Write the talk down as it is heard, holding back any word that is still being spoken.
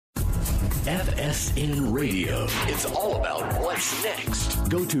FSN Radio. It's all about what's next.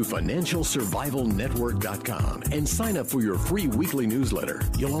 Go to financialsurvivalnetwork.com and sign up for your free weekly newsletter.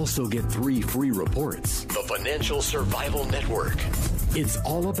 You'll also get 3 free reports. The Financial Survival Network. It's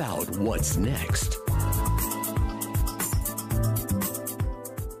all about what's next.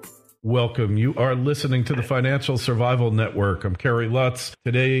 Welcome. You are listening to the Financial Survival Network. I'm Kerry Lutz.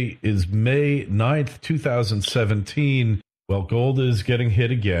 Today is May 9th, 2017. Well, gold is getting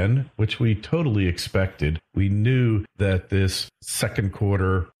hit again, which we totally expected. We knew that this second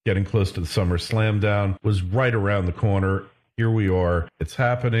quarter, getting close to the summer slam down, was right around the corner. Here we are. It's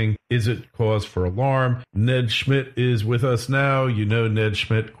happening. Is it cause for alarm? Ned Schmidt is with us now. You know Ned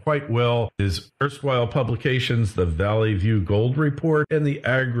Schmidt quite well. His erstwhile publications, the Valley View Gold Report and the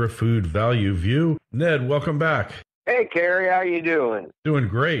Agri-Food Value View. Ned, welcome back. Hey, Kerry, how you doing? Doing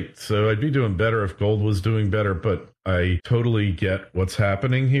great. So I'd be doing better if gold was doing better, but I totally get what's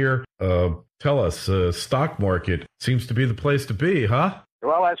happening here. Tell us, stock market seems to be the place to be, huh?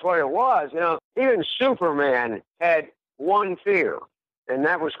 Well, that's what it was. You know, even Superman had one fear, and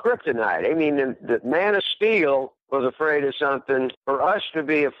that was kryptonite. I mean, the Man of Steel was afraid of something. For us to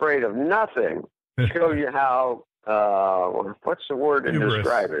be afraid of nothing shows you how, what's the word to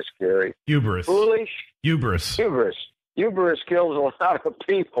describe us, Gary? Hubris. Foolish? Hubris. Hubris. Hubris kills a lot of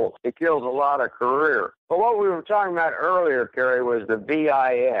people. It kills a lot of career. But what we were talking about earlier, Kerry, was the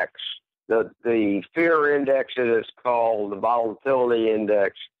VIX, the fear index that is called, the volatility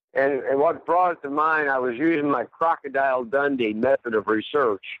index. And what brought it to mind, I was using my Crocodile Dundee method of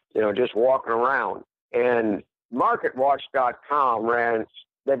research, just walking around. And MarketWatch.com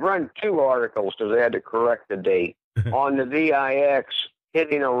they've run 2 articles because they had to correct the date on the VIX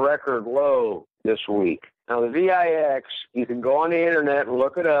hitting a record low this week. Now, the VIX, you can go on the internet and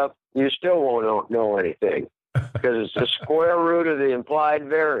look it up. You still won't know anything because it's the square root of the implied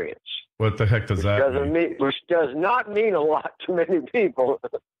variance. What the heck does that mean? Which does not mean a lot to many people.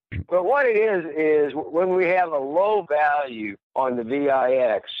 But what it is when we have a low value on the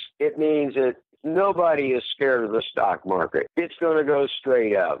VIX, it means that nobody is scared of the stock market. It's going to go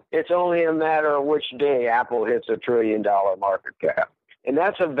straight up. It's only a matter of which day Apple hits $1 trillion market cap. And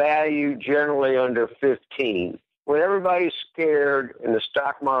that's a value generally under 15. When everybody's scared and the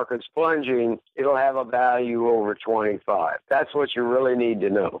stock market's plunging, it'll have a value over 25. That's what you really need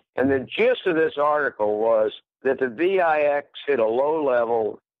to know. And the gist of this article was that the VIX hit a low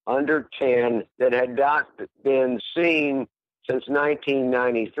level under 10 that had not been seen since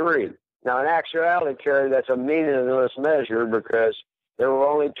 1993. Now, in actuality, Kerry, that's a meaningless measure because there were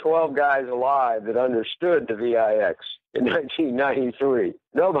only 12 guys alive that understood the VIX in 1993.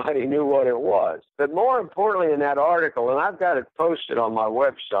 Nobody knew what it was. But more importantly in that article, and I've got it posted on my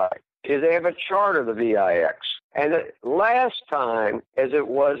website, is they have a chart of the VIX. And the last time, as it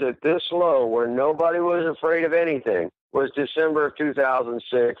was at this low, where nobody was afraid of anything, was December of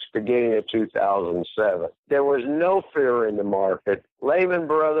 2006, beginning of 2007. There was no fear in the market. Lehman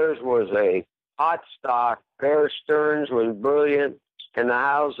Brothers was a hot stock. Bear Stearns was brilliant. And the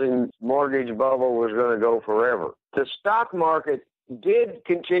housing mortgage bubble was going to go forever. The stock market did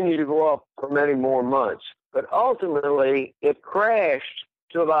continue to go up for many more months, but ultimately it crashed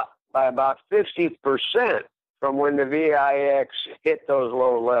to by about 50% from when the VIX hit those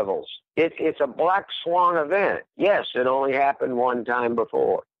low levels. It's a black swan event. Yes, it only happened one time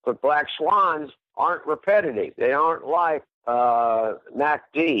before, but black swans aren't repetitive. They aren't like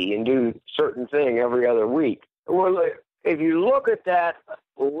MACD and do certain thing every other week. Well, if you look at that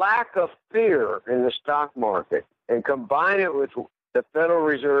lack of fear in the stock market and combine it with the Federal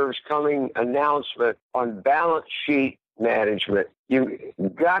Reserve's coming announcement on balance sheet management, you've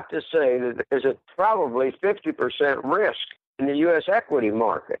got to say that there's probably 50% risk in the U.S. equity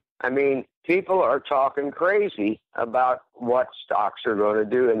market. I mean, people are talking crazy about what stocks are going to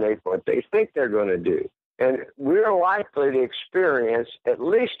do and what they think they're going to do. And we're likely to experience at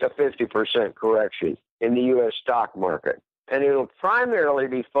least a 50% correction in the U.S. stock market. And it'll primarily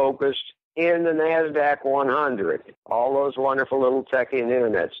be focused in the NASDAQ 100, all those wonderful little techie and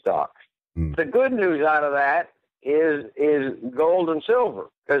internet stocks. The good news out of that is gold and silver.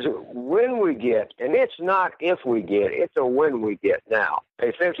 Because when we get, and it's not if we get, it's a when we get now,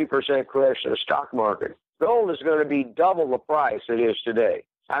 a 50% correction in the stock market, gold is going to be double the price it is today.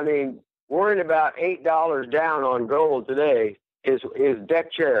 I mean, worrying about $8 down on gold today is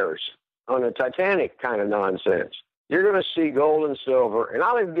deck chairs on a Titanic kind of nonsense. You're going to see gold and silver, and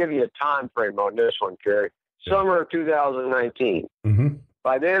I'll even give you a time frame on this one, Kerry. Summer of 2019.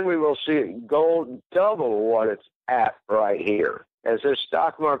 By then, we will see gold double what it's at right here. As this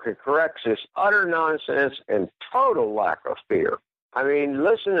stock market corrects this utter nonsense and total lack of fear. I mean,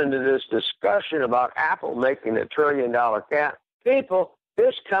 listening to this discussion about Apple making $1 trillion cap, people,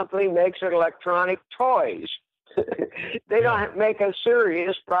 this company makes electronic toys. They don't make a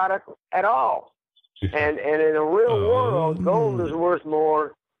serious product at all. And in a real world, gold is worth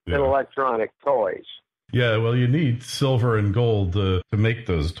more than electronic toys. Yeah, well, you need silver and gold to make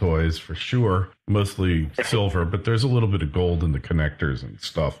those toys for sure. Mostly silver, but there's a little bit of gold in the connectors and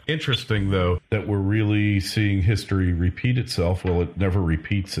stuff. Interesting, though, that we're really seeing history repeat itself. Well, it never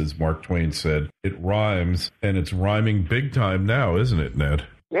repeats, as Mark Twain said. It rhymes, and it's rhyming big time now, isn't it, Ned?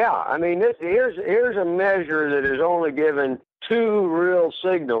 Yeah, I mean, here's a measure that has only given 2 real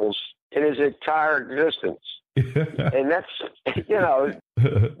signals in its entire existence. And that's,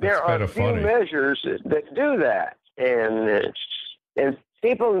 there are a few measures that do that. And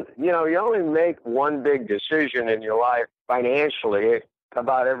people, you only make one big decision in your life financially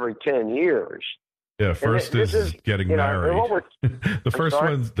about every 10 years. Yeah, first is getting married.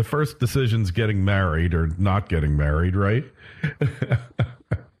 The first decision's getting married or not getting married, right?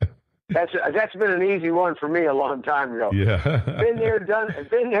 That's been an easy one for me a long time ago. Yeah. Been there, done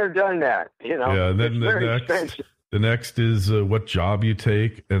that. Yeah, and then the next is what job you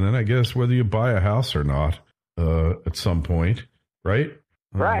take, and then I guess whether you buy a house or not at some point, right?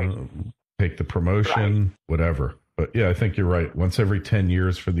 Right. Take the promotion, whatever. But yeah, I think you're right. Once every 10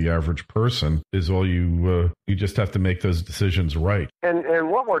 years for the average person is all you just have to make those decisions right. And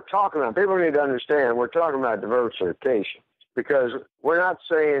what we're talking about, people need to understand, we're talking about diversification. Because we're not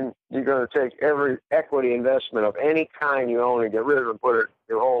saying you're going to take every equity investment of any kind you own and get rid of it and put it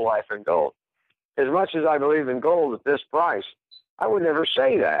your whole life in gold. As much as I believe in gold at this price, I would never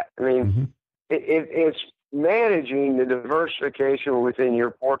say that. I mean, it's managing the diversification within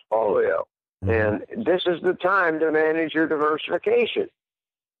your portfolio. And this is the time to manage your diversification,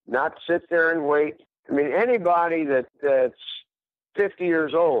 not sit there and wait. I mean, anybody that's 50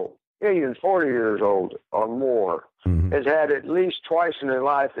 years old, even 40 years old or more, has had at least twice in their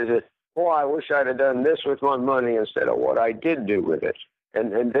life is it, boy, I wish I'd have done this with my money instead of what I did do with it.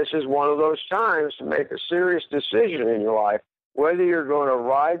 And this is one of those times to make a serious decision in your life, whether you're going to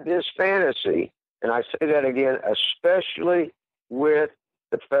ride this fantasy, and I say that again, especially with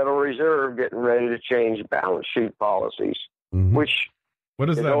the Federal Reserve getting ready to change balance sheet policies, which what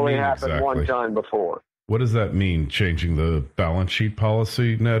does has that only mean happened exactly? one time before. What does that mean, changing the balance sheet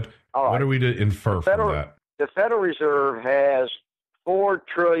policy, Ned? What are we to infer from that? The Federal Reserve has $4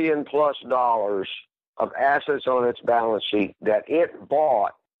 trillion plus of assets on its balance sheet that it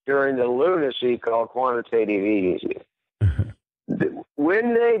bought during the lunacy called quantitative easing.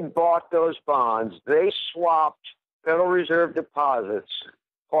 When they bought those bonds, they swapped Federal Reserve deposits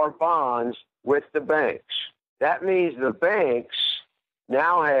for bonds with the banks. That means the banks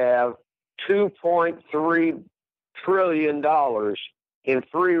now have $2.3 trillion in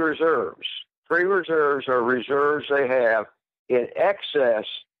free reserves. Free reserves are reserves they have in excess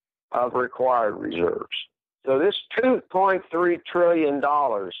of required reserves. So this $2.3 trillion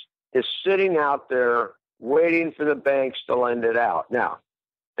is sitting out there waiting for the banks to lend it out. Now,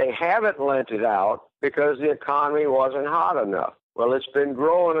 they haven't lent it out because the economy wasn't hot enough. Well, it's been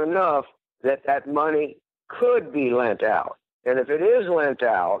growing enough that that money could be lent out. And if it is lent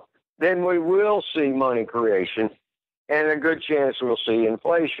out, then we will see money creation and a good chance we'll see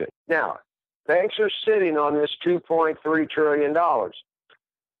inflation. Now, banks are sitting on this $2.3 trillion.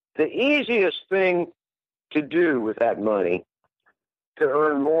 The easiest thing to do with that money to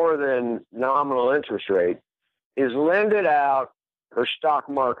earn more than nominal interest rate is lend it out for stock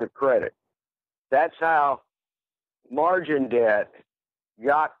market credit. That's how margin debt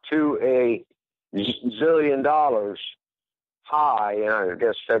got to $1 zillion high in, I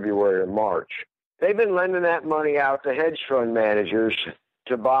guess, February or March. They've been lending that money out to hedge fund managers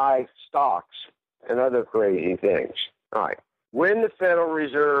to buy stocks and other crazy things. All right. When the Federal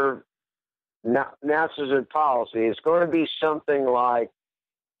Reserve announces a policy, it's going to be something like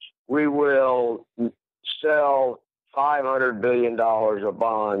we will sell $500 billion of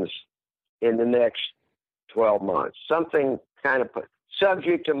bonds in the next 12 months, something kind of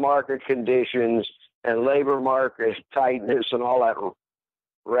subject to market conditions and labor market tightness and all that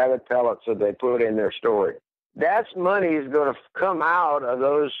rabbit pellets that they put in their story. That's money is going to come out of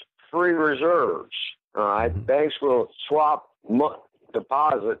those free reserves. All right, banks will swap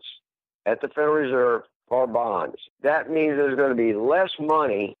deposits at the Federal Reserve for bonds. That means there's going to be less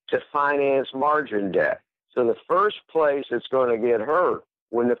money to finance margin debt. So the first place it's going to get hurt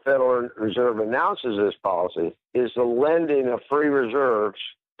when the Federal Reserve announces this policy is the lending of free reserves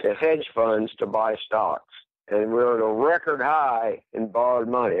to hedge funds to buy stocks. And we're at a record high in borrowed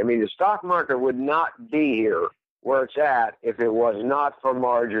money. I mean, the stock market would not be here where it's at if it was not for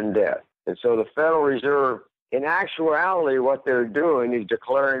margin debt. And so the Federal Reserve, in actuality, what they're doing is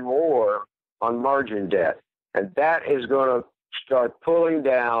declaring war on margin debt. And that is going to start pulling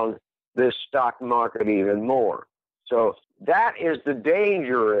down this stock market even more. So that is the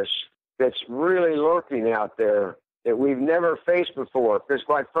dangerous that's really lurking out there that we've never faced before. Because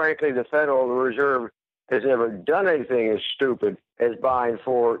quite frankly, the Federal Reserve has never done anything as stupid as buying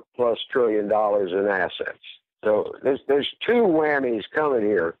 $4+ trillion in assets. So there's two whammies coming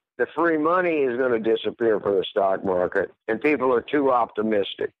here. The free money is going to disappear from the stock market, and people are too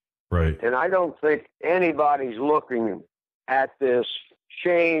optimistic. Right. And I don't think anybody's looking at this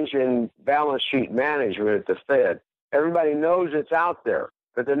change in balance sheet management at the Fed. Everybody knows it's out there,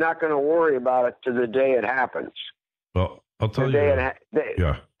 but they're not going to worry about it to the day it happens. Well, I'll tell you. The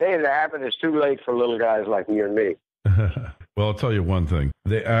day it happens, it's too late for little guys like you and me. Well, I'll tell you one thing.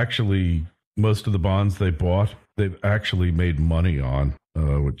 They actually, most of the bonds they bought, they've actually made money on,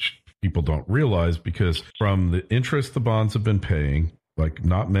 which people don't realize, because from the interest the bonds have been paying, like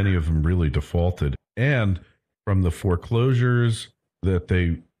not many of them really defaulted, and from the foreclosures that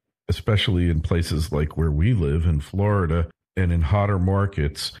they, especially in places like where we live in Florida and in hotter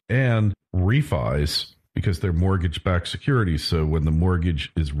markets, and refis, because they're mortgage-backed securities. So when the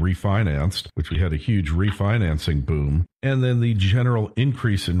mortgage is refinanced, which we had a huge refinancing boom, and then the general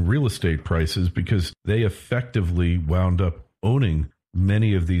increase in real estate prices because they effectively wound up owning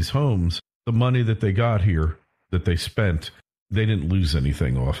many of these homes, the money that they got here, that they spent, they didn't lose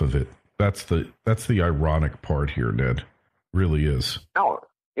anything off of it. That's the ironic part here, Ned. Really is. Oh,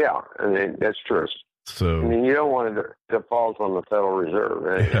 yeah, I mean, that's true. So, I mean, you don't want to default on the Federal Reserve.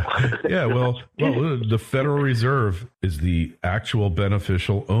 Right? Yeah, well, the Federal Reserve is the actual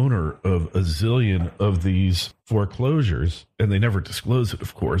beneficial owner of a zillion of these foreclosures, and they never disclose it,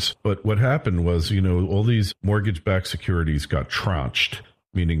 of course. But what happened was, all these mortgage-backed securities got tranched,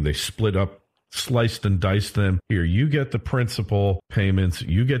 meaning they split up, sliced and diced them. Here, you get the principal payments,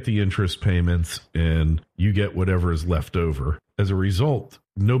 you get the interest payments, and you get whatever is left over. As a result,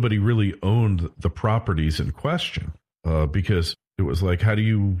 nobody really owned the properties in question because it was like, how do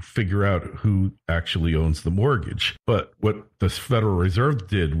you figure out who actually owns the mortgage? But what the Federal Reserve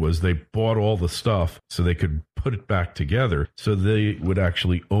did was they bought all the stuff so they could put it back together so they would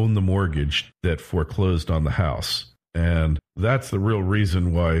actually own the mortgage that foreclosed on the house. And that's the real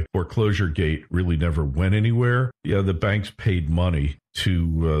reason why foreclosure gate really never went anywhere. Yeah, the banks paid money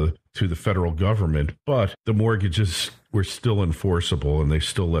to the federal government, but the mortgages were still enforceable and they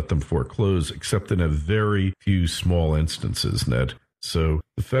still let them foreclose, except in a very few small instances, Ned. So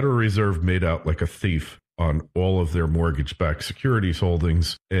the Federal Reserve made out like a thief on all of their mortgage-backed securities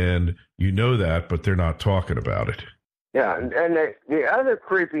holdings, and you know that, but they're not talking about it. Yeah, and the other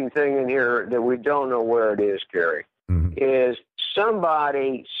creeping thing in here that we don't know where it is, Gary, is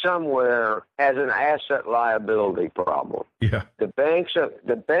somebody somewhere has an asset liability problem. Yeah. The banks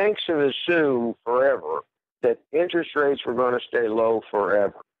have assumed forever that interest rates were going to stay low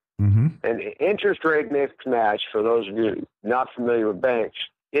forever. And interest rate mismatch, for those of you not familiar with banks,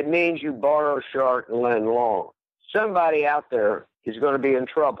 it means you borrow short and lend long. Somebody out there is going to be in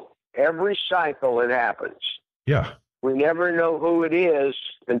trouble. Every cycle it happens. Yeah. We never know who it is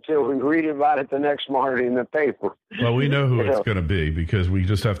until we read about it the next morning in the paper. Well, we know who it's going to be because we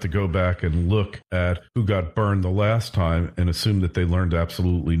just have to go back and look at who got burned the last time and assume that they learned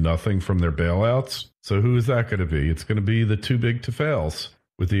absolutely nothing from their bailouts. So who is that going to be? It's going to be the too big to fails,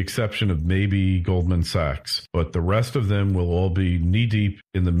 with the exception of maybe Goldman Sachs. But the rest of them will all be knee-deep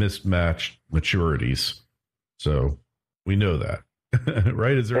in the mismatched maturities. So we know that.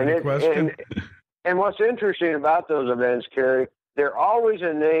 Right? Is there any question? And what's interesting about those events, Kerry, they're always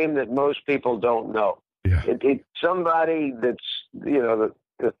a name that most people don't know. Yeah. It's somebody that's, the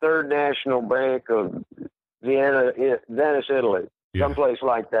Third National Bank of Venice, Italy, someplace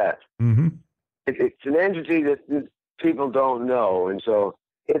like that. It's an entity that people don't know. And so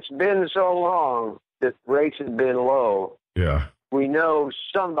it's been so long that rates have been low. Yeah. We know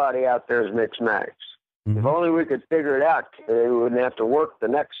somebody out there is mixed max. If only we could figure it out, Kerry, we wouldn't have to work the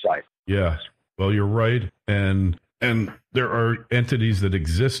next cycle. Yeah. Well, you're right. And there are entities that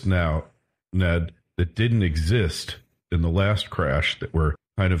exist now, Ned, that didn't exist in the last crash that were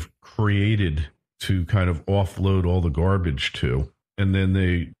kind of created to kind of offload all the garbage to. And then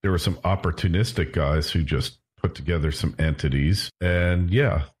there were some opportunistic guys who just put together some entities. And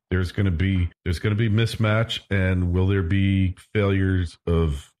yeah, there's going to be mismatch. And will there be failures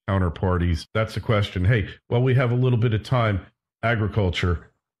of counterparties? That's the question. Hey, well, we have a little bit of time. Agriculture.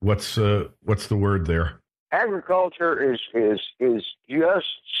 What's the word there? Agriculture is just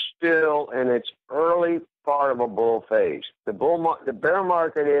still in its early part of a bull phase. The bear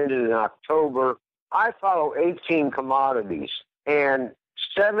market ended in October. I follow 18 commodities, and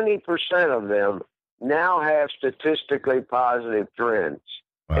 70% of them now have statistically positive trends.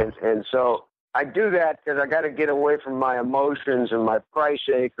 Wow. And so I do that because I got to get away from my emotions and my price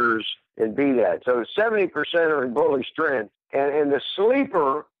acres and be that. So 70% are in bullish trend. And the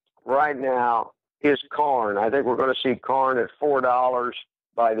sleeper right now is corn. I think we're going to see corn at $4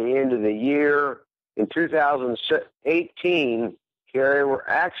 by the end of the year. In 2018, Kerry, we're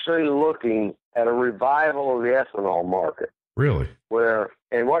actually looking at a revival of the ethanol market. Really?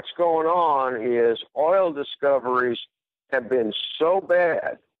 And what's going on is oil discoveries have been so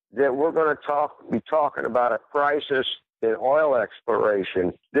bad that we're going to be talking about a crisis in oil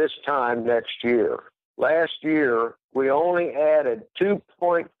exploration this time next year. Last year, we only added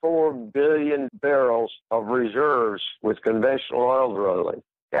 2.4 billion barrels of reserves with conventional oil drilling.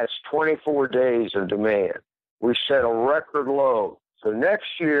 That's 24 days of demand. We set a record low. So next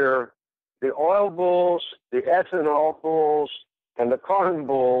year, the oil bulls, the ethanol bulls, and the corn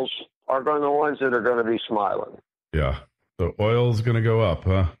bulls are going to be the ones that are going to be smiling. Yeah. So oil's going to go up,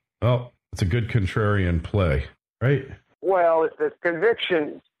 huh? Well, it's a good contrarian play, right? Well, it's the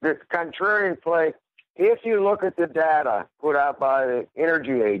conviction, the contrarian play. If you look at the data put out by the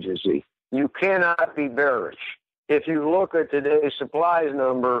Energy Agency, you cannot be bearish. If you look at today's supplies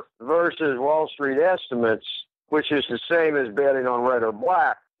number versus Wall Street estimates, which is the same as betting on red or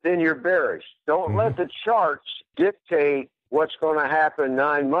black, then you're bearish. Don't let the charts dictate what's going to happen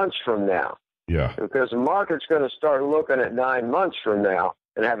 9 months from now. Yeah. Because the market's going to start looking at 9 months from now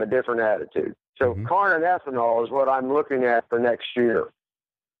and have a different attitude. So corn and ethanol is what I'm looking at for next year.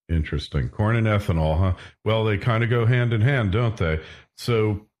 Interesting. Corn and ethanol, huh? Well, they kind of go hand in hand, don't they?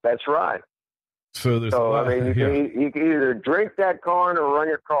 So that's right. So there's I mean, you can either drink that corn or run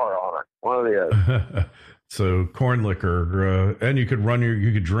your car on it. One or the other. So corn liquor, and you could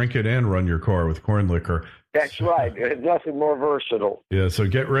drink it and run your car with corn liquor. That's right. It's nothing more versatile. Yeah. So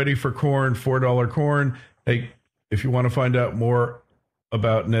get ready for corn, $4 corn. Hey, if you want to find out more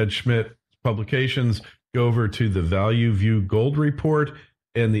about Ned Schmidt publications, go over to the Value View Gold Report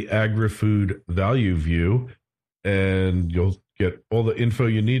and the Agri-Food Value View, and you'll get all the info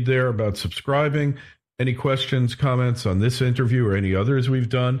you need there about subscribing. Any questions, comments on this interview or any others we've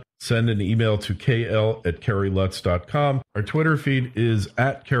done, send an email to kl@kerrylutz.com. Our Twitter feed is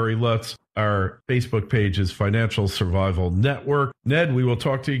 @KerryLutz. Our Facebook page is Financial Survival Network. Ned, we will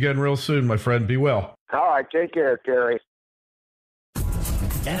talk to you again real soon, my friend. Be well. All right. Take care, Kerry.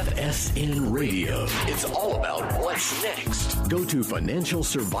 FSN Radio. It's all about what's next. Go to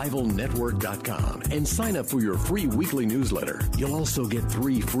financialsurvivalnetwork.com and sign up for your free weekly newsletter. You'll also get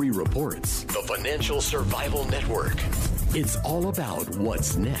 3 free reports. The Financial Survival Network. It's all about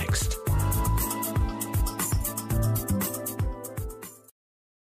what's next.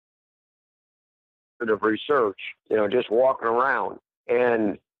 Of research, just walking around.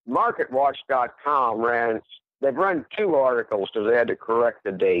 And MarketWatch.com they've run 2 articles because they had to correct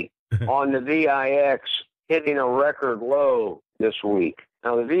the date on the VIX hitting a record low this week.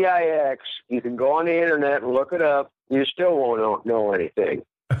 Now, the VIX, you can go on the internet and look it up. You still won't know anything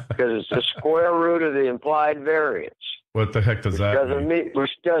because it's the square root of the implied variance. What the heck does that mean?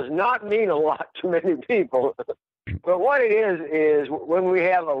 Which does not mean a lot to many people. But what it is when we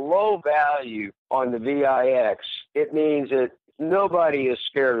have a low value on the VIX, it means that nobody is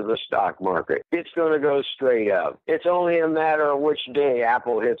scared of the stock market. It's going to go straight up. It's only a matter of which day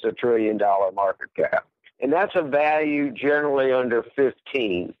Apple hits $1 trillion market cap. And that's a value generally under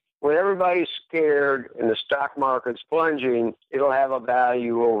 15. When everybody's scared and the stock market's plunging, it'll have a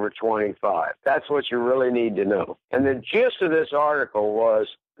value over 25. That's what you really need to know. And the gist of this article was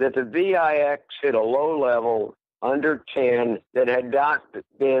that the VIX hit a low level under 10 that had not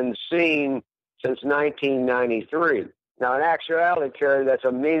been seen since 1993. Now, in actuality, Kerry, that's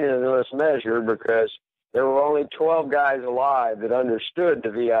a meaningless measure because there were only 12 guys alive that understood the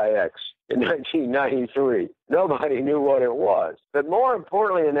VIX in 1993. Nobody knew what it was. But more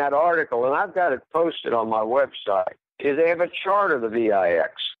importantly in that article, and I've got it posted on my website, is they have a chart of the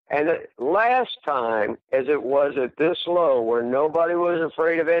VIX. And the last time, as it was at this low, where nobody was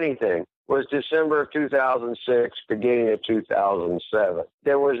afraid of anything, was December of 2006, beginning of 2007.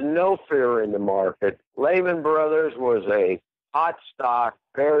 There was no fear in the market. Lehman Brothers was a hot stock.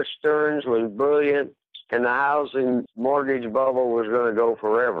 Bear Stearns was brilliant. And the housing mortgage bubble was going to go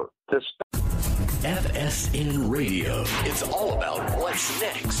forever. FSN Radio. It's all about what's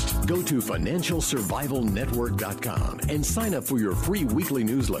next. Go to financialsurvivalnetwork.com and sign up for your free weekly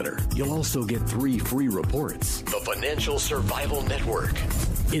newsletter. You'll also get 3 free reports. The Financial Survival Network.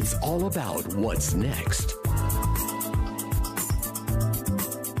 It's all about what's next.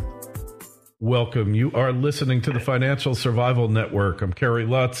 Welcome. You are listening to the Financial Survival Network. I'm Kerry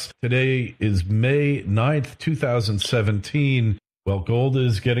Lutz. Today is May 9th, 2017. Well, gold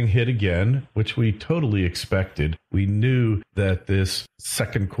is getting hit again, which we totally expected. We knew that this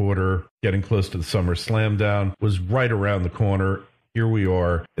second quarter, getting close to the summer slam down, was right around the corner. Here we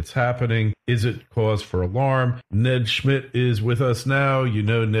are. It's happening. Is it cause for alarm? Ned Schmidt is with us now. You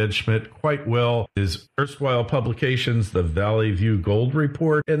know Ned Schmidt quite well. His erstwhile publications, the Valley View Gold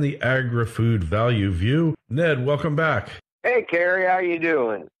Report and the Agri-Food Value View. Ned, welcome back. Hey, Kerry, how you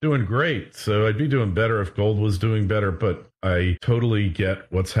doing? Doing great. So I'd be doing better if gold was doing better, but I totally get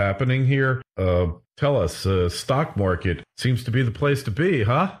what's happening here. Tell us, stock market seems to be the place to be,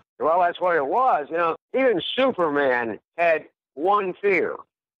 huh? Well, that's what it was. You know, even Superman had one fear,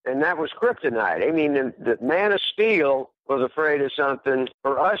 and that was kryptonite. I mean, the Man of Steel was afraid of something.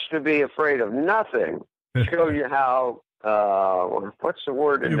 For us to be afraid of nothing shows you how, what's the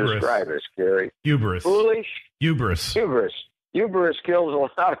word to describe us, Gary? Hubris. Foolish? Hubris. Hubris. Hubris kills a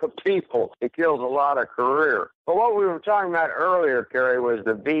lot of people. It kills a lot of career. But what we were talking about earlier, Kerry, was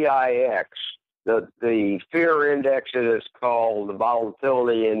the VIX, the fear index, as it's called, the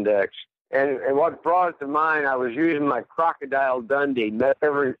volatility index. And what brought it to mind, I was using my Crocodile Dundee,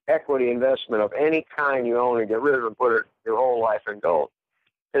 every equity investment of any kind you own and get rid of it and put it your whole life in gold.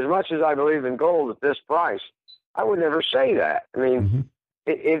 As much as I believe in gold at this price, I would never say that. I mean,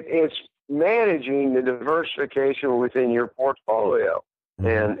 it's managing the diversification within your portfolio.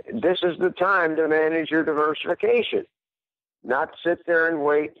 And this is the time to manage your diversification, not sit there and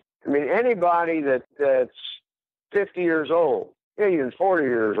wait. I mean, anybody that's 50 years old, even 40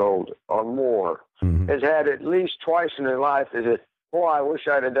 years old or more, has had at least twice in their life is it, boy, I wish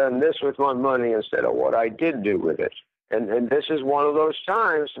I'd have done this with my money instead of what I did do with it. And this is one of those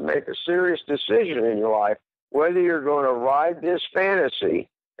times to make a serious decision in your life, whether you're going to ride this fantasy,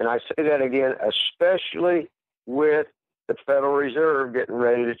 and I say that again, especially with the Federal Reserve getting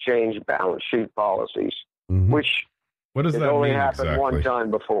ready to change balance sheet policies, which what does has that only mean happened exactly? one time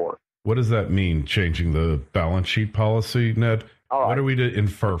before. What does that mean, changing the balance sheet policy, Ned? All right. What are we to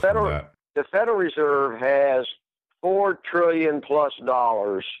infer from that? The Federal Reserve has $4 trillion plus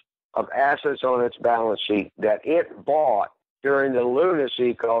of assets on its balance sheet that it bought during the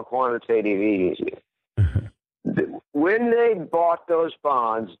lunacy called quantitative easing. When they bought those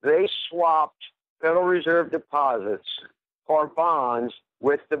bonds, they swapped Federal Reserve deposits or bonds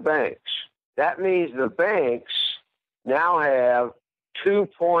with the banks. That means the banks now have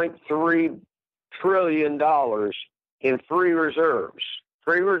 $2.3 trillion in free reserves.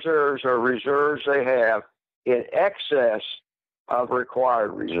 Free reserves are reserves they have in excess of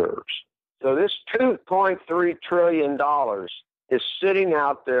required reserves. So this $2.3 trillion is sitting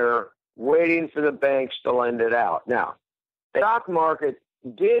out there waiting for the banks to lend it out. Now, the stock market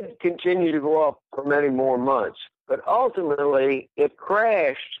did continue to go up for many more months, but ultimately it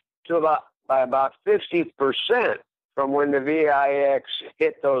crashed to about 50% from when the VIX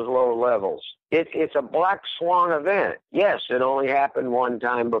hit those low levels. It's a black swan event. Yes, it only happened one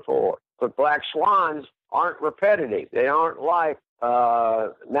time before, but black swans aren't repetitive. They aren't like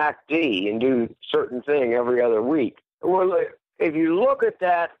MACD and do certain thing every other week. Well, if you look at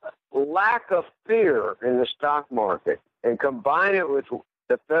that lack of fear in the stock market and combine it with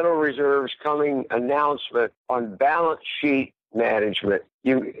the Federal Reserve's coming announcement on balance sheet management,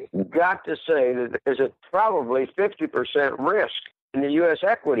 you've got to say that there's probably 50% risk in the U.S.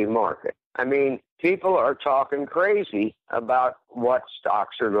 equity market. I mean, people are talking crazy about what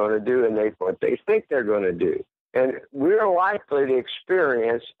stocks are going to do and what they think they're going to do. And we're likely to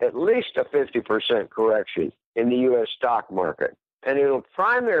experience at least a 50% correction in the U.S. stock market. And it'll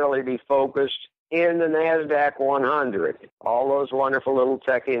primarily be focused in the NASDAQ 100, all those wonderful little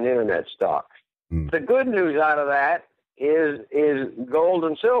techie and internet stocks. The good news out of that is gold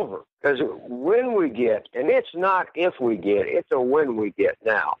and silver. Because when we get, and it's not if we get, it's a when we get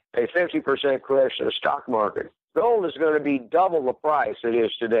now, a 50% correction in the stock market, gold is going to be double the price it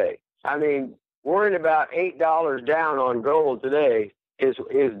is today. I mean, worrying about $8 down on gold today is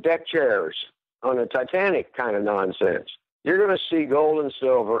deck chairs on a Titanic kind of nonsense. You're going to see gold and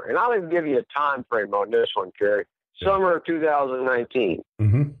silver, and I'll even give you a time frame on this one, Kerry. Summer of 2019.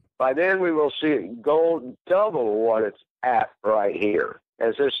 By then, we will see gold double what it's at right here.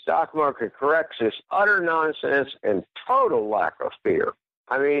 As this stock market corrects this utter nonsense and total lack of fear.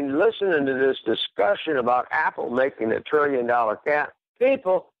 I mean, listening to this discussion about Apple making $1 trillion cap,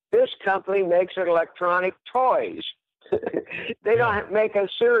 people, this company makes electronic toys. They don't make a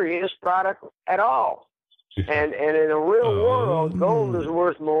serious product at all. And in a real world, gold is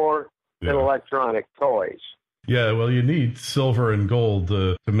worth more than electronic toys. Yeah, well, you need silver and gold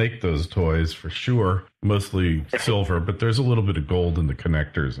to make those toys for sure. Mostly silver, but there's a little bit of gold in the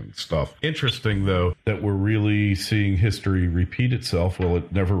connectors and stuff. Interesting, though, that we're really seeing history repeat itself. Well,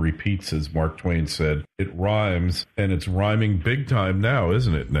 it never repeats, as Mark Twain said. It rhymes, and it's rhyming big time now,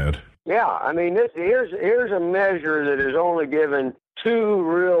 isn't it, Ned? Yeah, I mean, here's a measure that has only given 2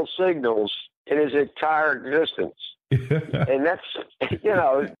 real signals in its entire existence. And that's,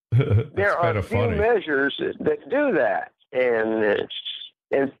 there are a few measures that do that.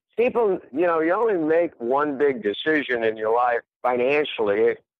 And people, you only make one big decision in your life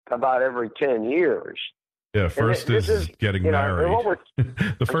financially about every 10 years. Yeah, first is getting married.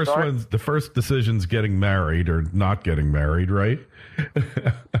 The first decision's getting married or not getting married, right?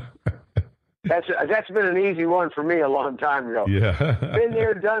 That's been an easy one for me a long time ago. Yeah. Been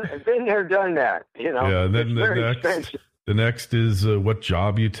there, done that. Yeah, and then the next is what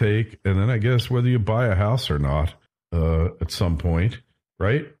job you take, and then I guess whether you buy a house or not at some point,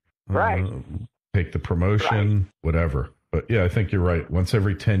 right? Right. Take the promotion, whatever. But yeah, I think you're right. Once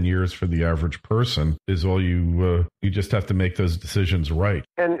every 10 years for the average person is all you just have to make those decisions right.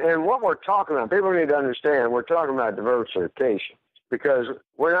 And what we're talking about, people need to understand, we're talking about diversification, because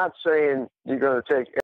we're not saying you're going to take